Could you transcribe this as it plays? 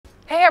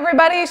Hey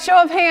everybody,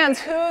 show of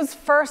hands, whose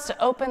first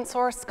open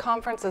source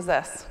conference is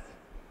this?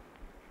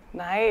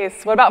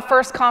 Nice. What about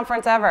first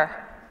conference ever?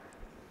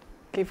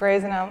 Keep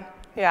raising them.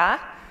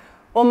 Yeah?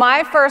 Well,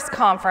 my first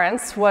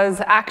conference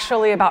was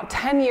actually about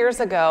 10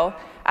 years ago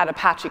at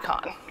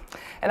ApacheCon.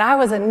 And I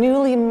was a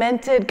newly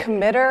minted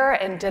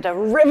committer and did a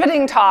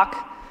riveting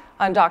talk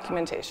on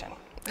documentation.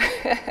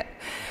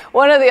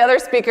 One of the other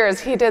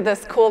speakers, he did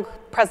this cool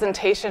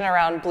presentation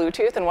around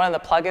Bluetooth and one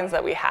of the plugins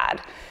that we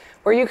had,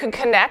 where you could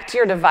connect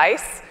your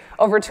device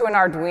over to an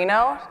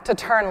Arduino to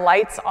turn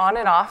lights on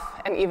and off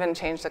and even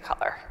change the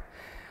color.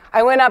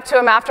 I went up to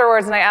him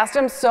afterwards and I asked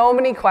him so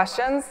many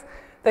questions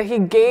that he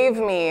gave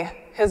me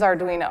his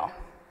Arduino.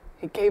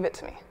 He gave it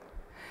to me.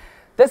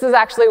 This is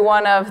actually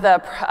one of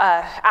the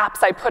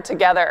apps I put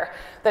together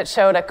that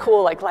showed a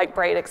cool light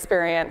bright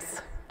experience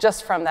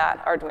just from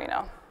that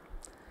Arduino.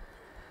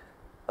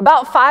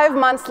 About 5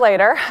 months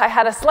later, I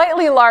had a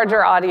slightly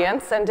larger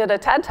audience and did a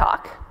TED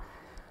Talk.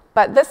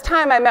 But this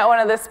time I met one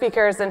of the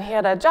speakers and he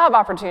had a job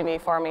opportunity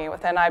for me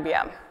within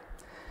IBM.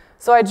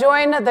 So I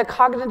joined the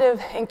Cognitive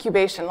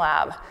Incubation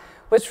Lab,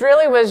 which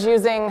really was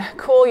using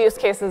cool use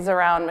cases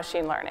around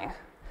machine learning.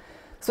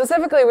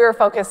 Specifically, we were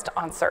focused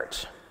on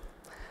search.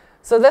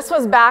 So this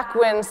was back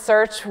when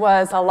search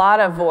was a lot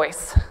of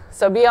voice.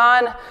 So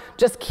beyond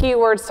just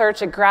keyword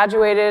search, it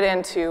graduated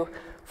into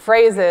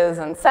phrases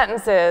and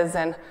sentences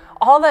and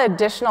all the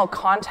additional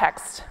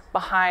context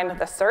behind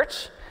the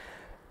search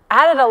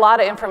added a lot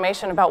of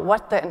information about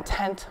what the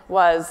intent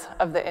was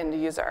of the end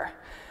user.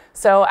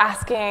 So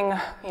asking,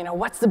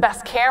 what's the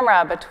best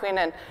camera between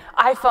an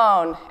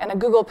iPhone and a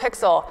Google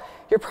Pixel,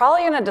 you're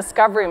probably in a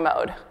discovery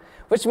mode,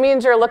 which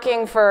means you're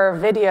looking for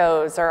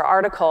videos or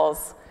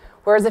articles.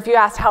 Whereas if you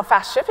asked how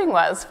fast shipping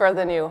was for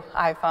the new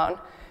iPhone,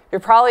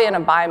 you're probably in a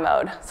buy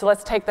mode. So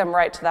let's take them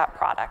right to that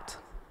product.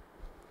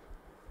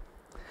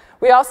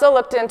 We also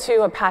looked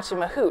into Apache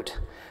Mahout.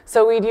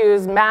 So we'd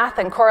use math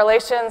and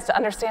correlations to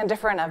understand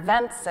different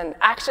events and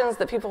actions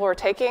that people were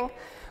taking.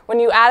 When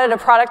you added a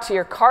product to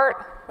your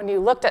cart, when you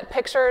looked at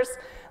pictures,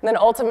 and then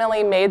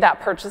ultimately made that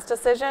purchase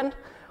decision,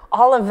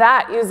 all of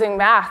that using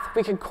math,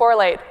 we could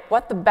correlate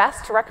what the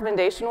best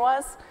recommendation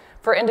was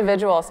for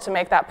individuals to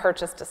make that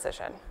purchase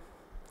decision.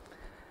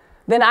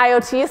 Then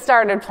IoT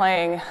started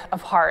playing a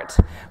part.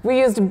 We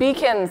used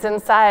beacons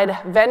inside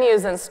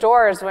venues and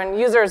stores when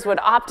users would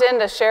opt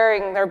into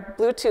sharing their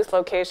Bluetooth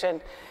location.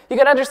 You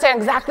could understand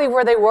exactly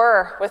where they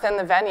were within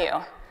the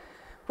venue.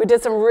 We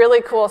did some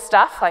really cool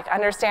stuff, like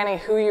understanding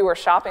who you were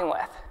shopping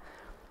with.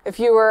 If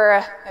you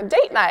were a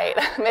date night,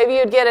 maybe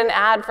you'd get an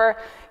ad for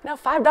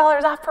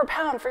 $5 off per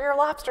pound for your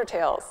lobster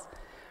tails.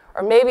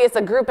 Or maybe it's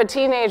a group of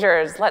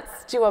teenagers.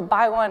 Let's do a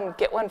buy one,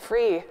 get one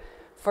free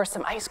for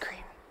some ice cream.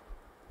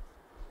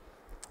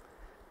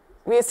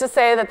 We used to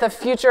say that the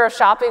future of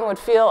shopping would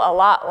feel a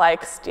lot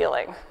like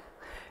stealing.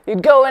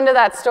 You'd go into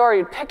that store,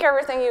 you'd pick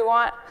everything you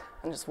want,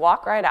 and just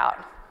walk right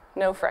out.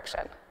 No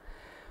friction.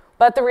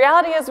 But the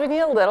reality is we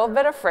need a little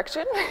bit of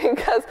friction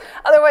because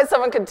otherwise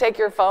someone could take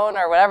your phone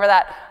or whatever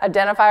that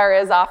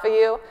identifier is off of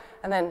you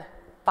and then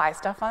buy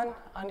stuff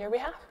on your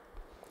behalf.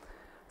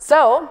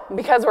 So,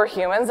 because we're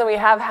humans and we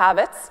have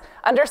habits,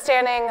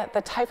 understanding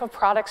the type of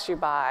products you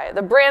buy,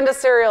 the brand of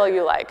cereal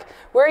you like,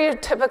 where you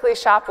typically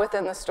shop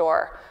within the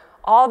store,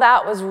 all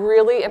that was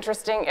really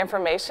interesting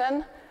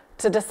information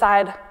to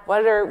decide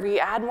whether we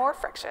add more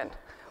friction.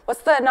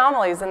 What's the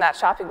anomalies in that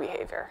shopping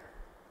behavior?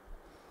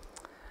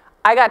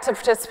 I got to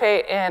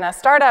participate in a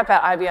startup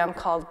at IBM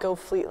called Go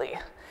Fleetly,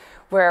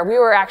 where we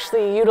were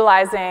actually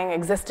utilizing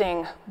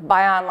existing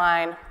buy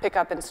online, pick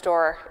up in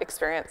store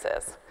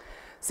experiences.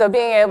 So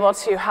being able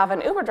to have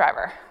an Uber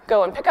driver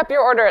go and pick up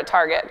your order at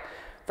Target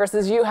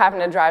versus you having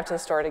to drive to the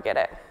store to get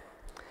it.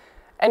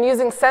 And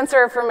using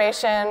sensor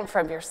information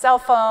from your cell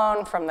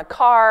phone, from the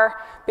car,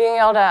 being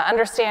able to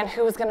understand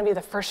who was going to be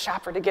the first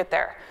shopper to get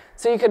there.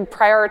 So you could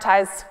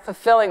prioritize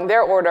fulfilling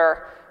their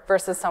order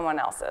versus someone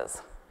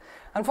else's.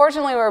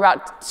 Unfortunately, we're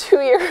about 2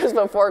 years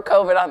before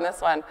COVID on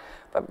this one,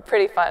 but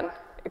pretty fun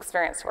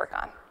experience to work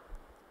on.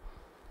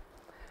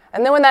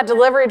 And then when that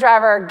delivery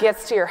driver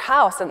gets to your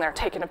house and they're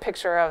taking a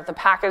picture of the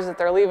package that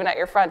they're leaving at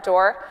your front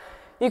door,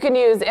 you can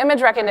use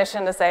image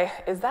recognition to say,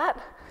 is that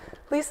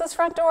Lisa's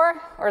front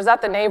door, or is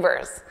that the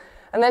neighbor's?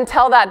 And then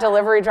tell that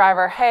delivery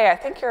driver, hey, I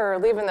think you're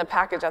leaving the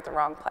package at the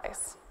wrong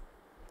place.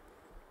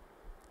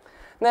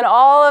 And then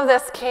all of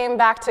this came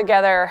back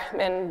together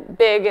in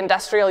big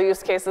industrial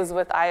use cases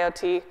with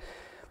IoT.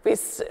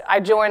 I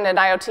joined an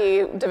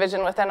IoT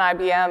division within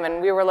IBM,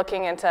 and we were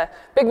looking into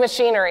big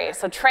machinery,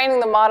 so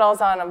training the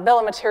models on a bill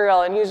of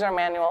material and user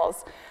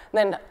manuals,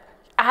 and then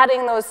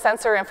adding those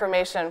sensor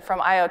information from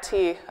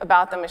IoT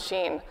about the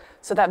machine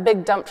so that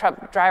big dump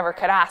truck driver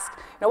could ask,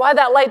 why'd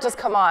that light just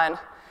come on?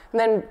 And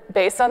then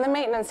based on the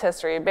maintenance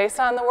history, based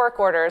on the work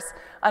orders,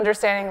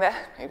 understanding that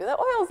maybe the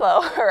oil's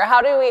low, or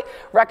how do we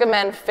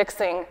recommend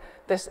fixing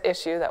this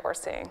issue that we're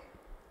seeing?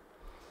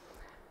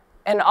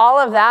 And all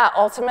of that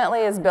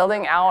ultimately is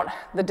building out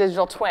the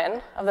digital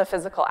twin of the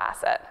physical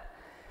asset.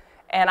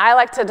 And I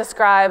like to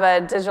describe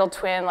a digital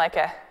twin like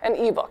an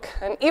ebook.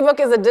 An ebook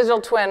is a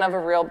digital twin of a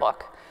real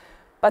book.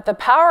 But the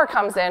power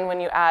comes in when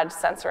you add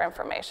sensor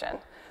information.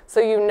 So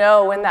you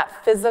know when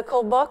that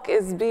physical book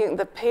is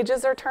the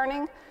pages are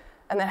turning,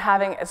 and then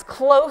having as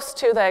close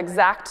to the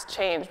exact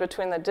change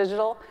between the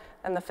digital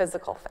and the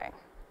physical thing.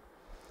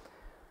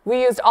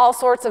 We used all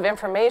sorts of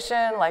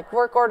information, like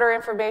work order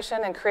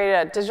information, and created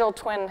a digital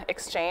twin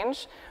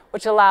exchange,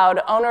 which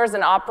allowed owners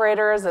and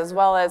operators, as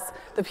well as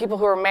the people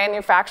who were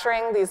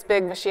manufacturing these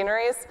big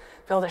machineries,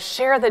 to be able to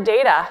share the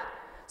data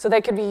so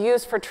they could be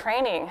used for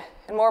training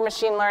and more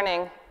machine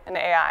learning and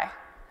AI.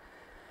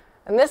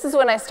 And this is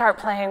when I start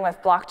playing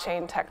with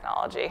blockchain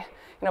technology.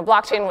 You know,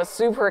 blockchain was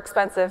super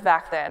expensive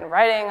back then,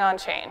 writing on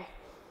chain.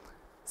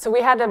 So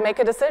we had to make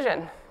a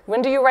decision.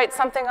 When do you write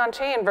something on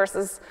chain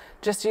versus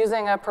just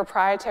using a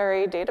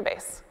proprietary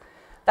database?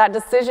 That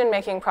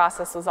decision-making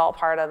process was all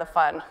part of the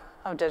fun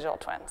of digital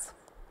twins.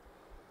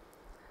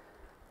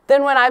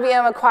 Then when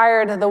IBM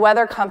acquired the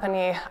weather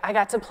company, I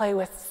got to play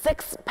with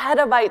 6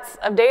 petabytes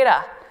of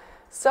data.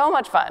 So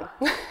much fun.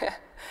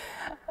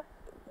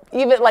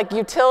 Even like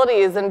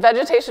utilities and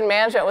vegetation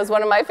management was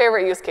one of my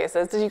favorite use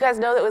cases. Did you guys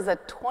know that was a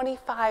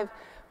 $25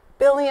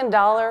 billion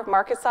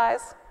market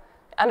size?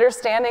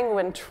 Understanding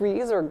when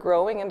trees are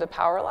growing into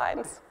power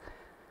lines.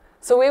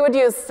 So we would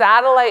use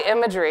satellite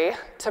imagery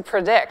to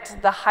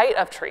predict the height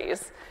of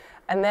trees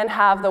and then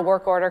have the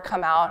work order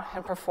come out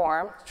and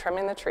perform,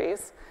 trimming the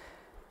trees.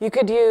 You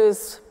could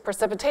use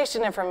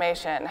precipitation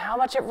information, how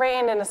much it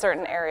rained in a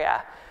certain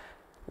area.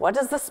 What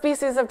is the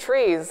species of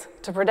trees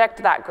to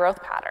predict that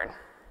growth pattern?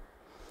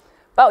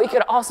 But we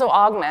could also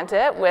augment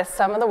it with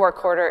some of the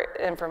work order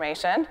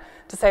information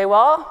to say,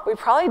 well, we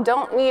probably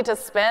don't need to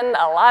spend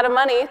a lot of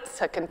money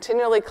to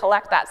continually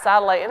collect that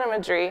satellite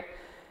imagery.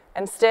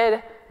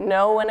 Instead,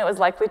 know when it was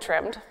likely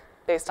trimmed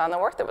based on the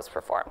work that was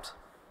performed.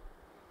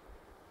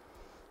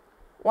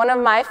 One of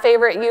my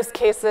favorite use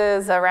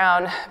cases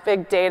around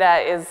big data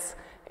is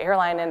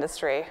airline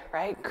industry,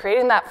 right?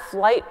 Creating that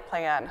flight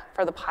plan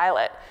for the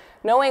pilot,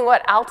 knowing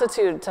what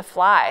altitude to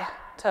fly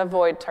to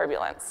avoid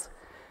turbulence.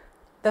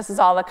 This is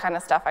all the kind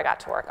of stuff I got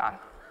to work on.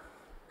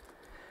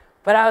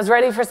 But I was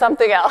ready for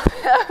something else.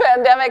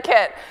 Pandemic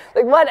hit.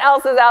 Like, what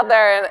else is out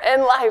there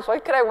in life?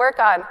 What could I work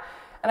on?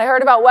 And I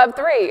heard about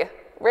Web3.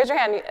 Raise your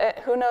hand.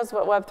 Who knows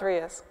what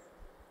Web3 is?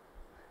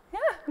 Yeah,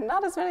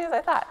 not as many as I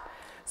thought.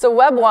 So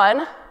Web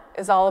 1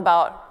 is all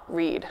about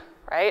read,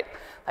 right?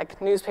 Like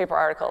newspaper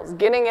articles,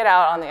 getting it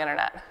out on the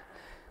internet.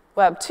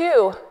 Web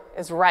 2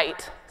 is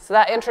write. So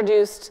that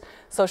introduced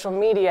social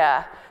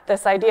media,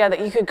 this idea that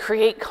you could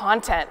create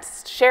content,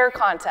 share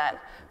content,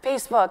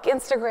 Facebook,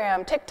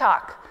 Instagram,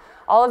 TikTok,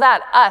 all of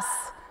that, us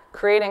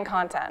creating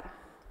content.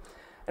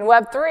 And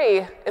Web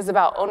 3 is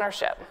about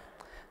ownership.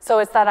 So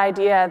it's that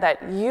idea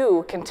that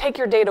you can take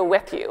your data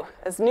with you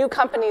as new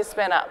companies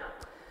spin up.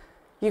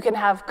 You can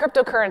have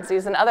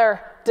cryptocurrencies and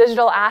other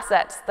digital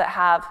assets that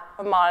have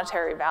a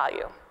monetary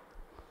value.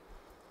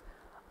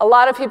 A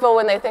lot of people,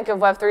 when they think of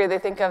Web 3, they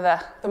think of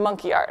the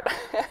monkey art.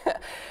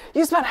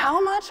 You spent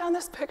how much on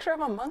this picture of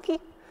a monkey?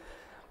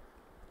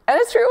 And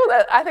it's true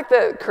that I think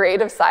the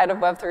creative side of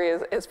Web 3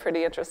 is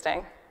pretty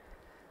interesting.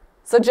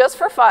 So just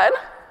for fun,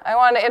 I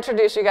want to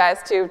introduce you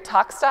guys to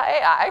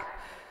Tux.ai.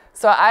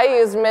 So I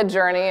used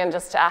Midjourney and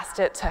just asked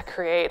it to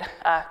create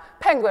a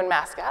penguin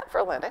mascot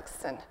for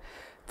Linux and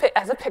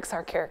as a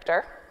Pixar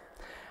character.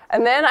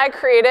 And then I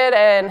created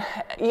an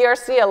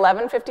ERC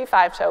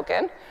 1155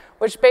 token,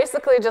 which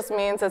basically just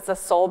means it's a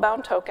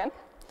soul-bound token.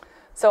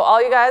 So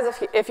all you guys,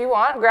 if you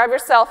want, grab your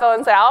cell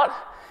phones out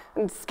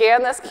and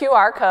scan this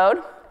QR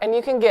code, and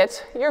you can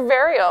get your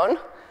very own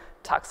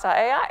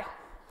Tux.ai.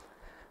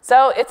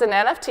 So it's an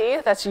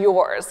NFT that's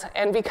yours,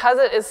 and because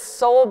it is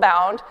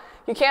soul-bound,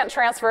 you can't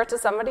transfer it to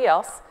somebody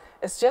else.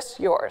 It's just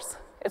yours.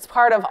 It's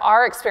part of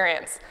our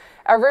experience.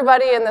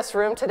 Everybody in this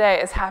room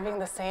today is having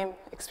the same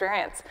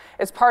experience.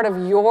 It's part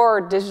of your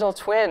digital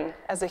twin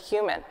as a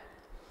human.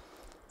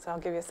 So I'll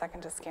give you a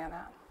second to scan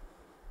that.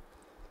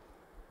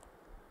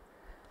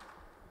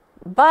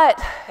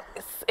 But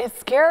it's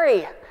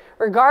scary,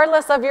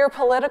 regardless of your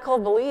political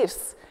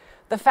beliefs.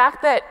 The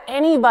fact that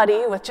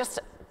anybody with just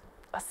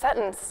a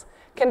sentence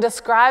can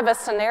describe a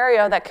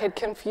scenario that could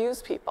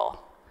confuse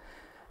people.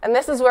 And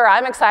this is where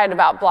I'm excited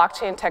about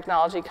blockchain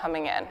technology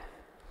coming in.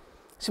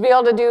 To be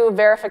able to do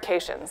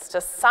verifications, to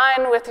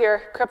sign with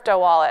your crypto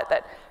wallet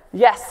that,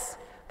 yes,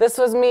 this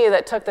was me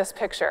that took this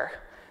picture.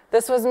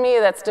 This was me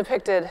that's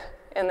depicted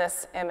in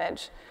this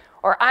image.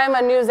 Or I'm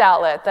a news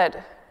outlet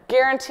that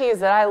guarantees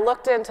that I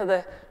looked into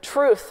the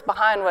truth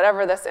behind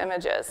whatever this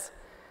image is.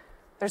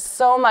 There's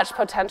so much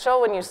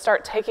potential when you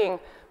start taking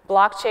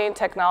blockchain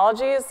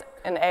technologies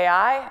and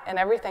AI and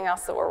everything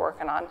else that we're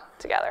working on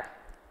together.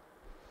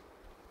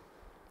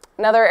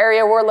 Another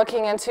area we're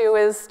looking into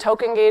is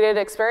token-gated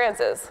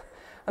experiences.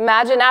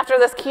 Imagine after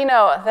this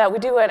keynote that we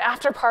do an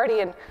after party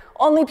and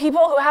only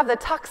people who have the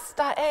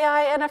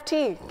Tux.ai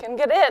NFT can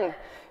get in. You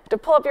have to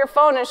pull up your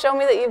phone and show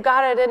me that you've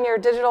got it in your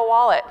digital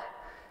wallet.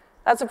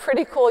 That's a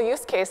pretty cool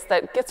use case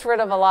that gets rid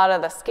of a lot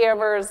of the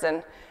scammers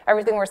and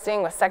everything we're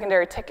seeing with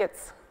secondary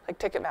tickets like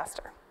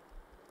Ticketmaster.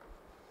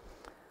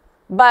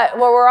 But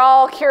what we're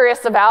all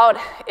curious about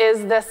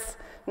is this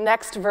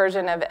next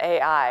version of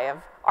AI,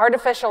 of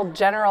artificial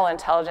general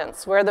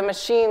intelligence, where the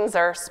machines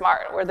are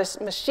smart, where the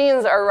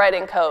machines are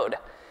writing code.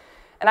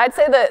 And I'd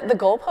say that the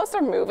goalposts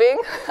are moving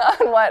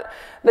on what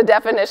the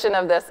definition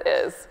of this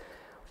is.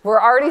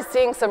 We're already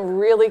seeing some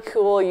really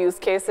cool use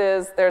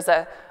cases. There's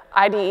an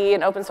IDE,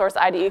 an open source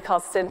IDE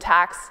called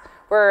Syntax,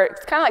 where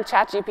it's kind of like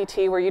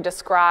ChatGPT, where you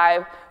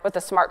describe what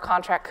the smart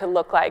contract could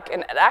look like,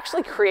 and it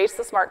actually creates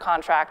the smart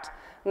contract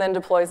and then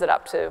deploys it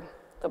up to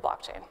the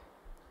blockchain.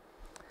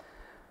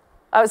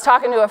 I was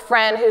talking to a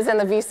friend who's in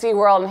the VC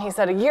world, and he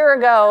said a year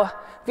ago,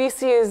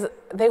 VCs,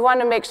 they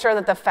wanted to make sure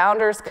that the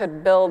founders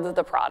could build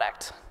the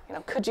product.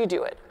 Could you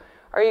do it?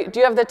 Do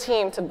you have the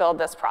team to build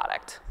this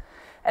product?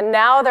 And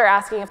now they're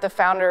asking if the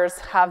founders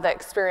have the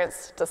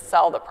experience to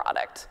sell the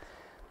product,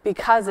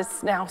 because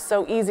it's now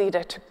so easy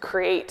to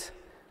create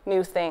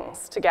new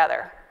things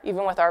together,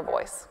 even with our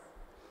voice.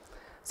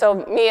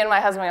 So me and my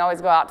husband, we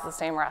always go out to the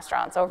same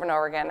restaurants over and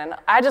over again, and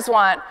I just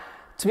want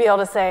to be able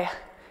to say,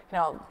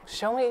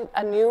 show me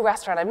a new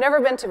restaurant I've never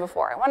been to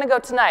before. I want to go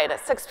tonight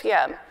at 6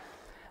 p.m.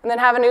 And then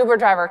have an Uber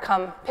driver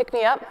come pick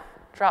me up,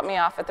 drop me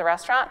off at the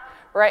restaurant,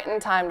 right in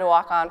time to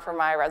walk on for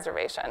my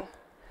reservation.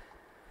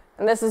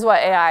 And this is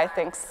what AI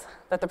thinks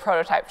that the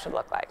prototype should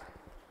look like.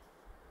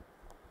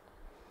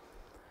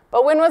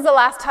 But when was the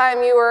last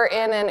time you were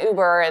in an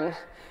Uber and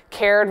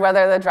cared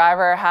whether the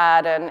driver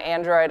had an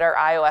Android or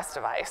iOS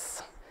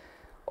device?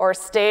 Or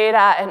stayed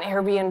at an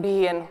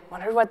Airbnb and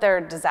wondered what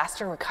their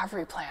disaster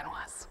recovery plan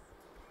was?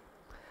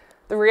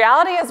 The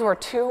reality is we're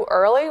too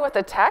early with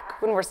the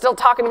tech when we're still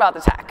talking about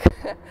the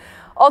tech.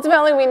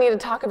 Ultimately, we need to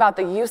talk about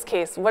the use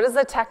case. What does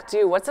the tech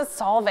do? What's it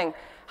solving?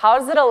 How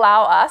does it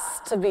allow us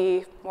to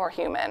be more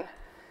human?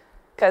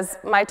 Because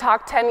my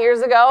talk 10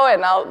 years ago,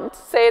 and I'll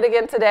say it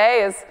again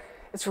today, is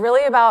it's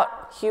really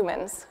about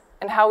humans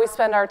and how we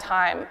spend our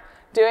time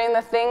doing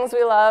the things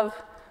we love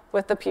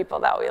with the people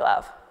that we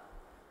love.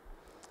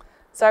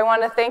 So I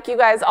want to thank you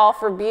guys all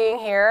for being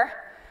here.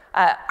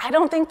 I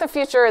don't think the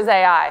future is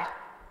AI.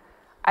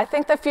 I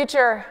think the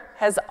future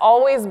has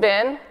always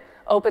been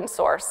open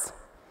source.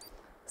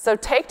 So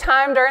take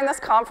time during this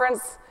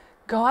conference,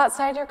 go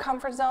outside your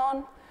comfort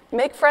zone,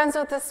 make friends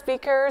with the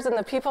speakers and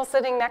the people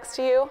sitting next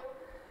to you,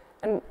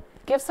 and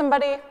give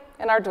somebody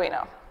an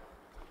Arduino.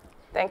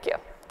 Thank you.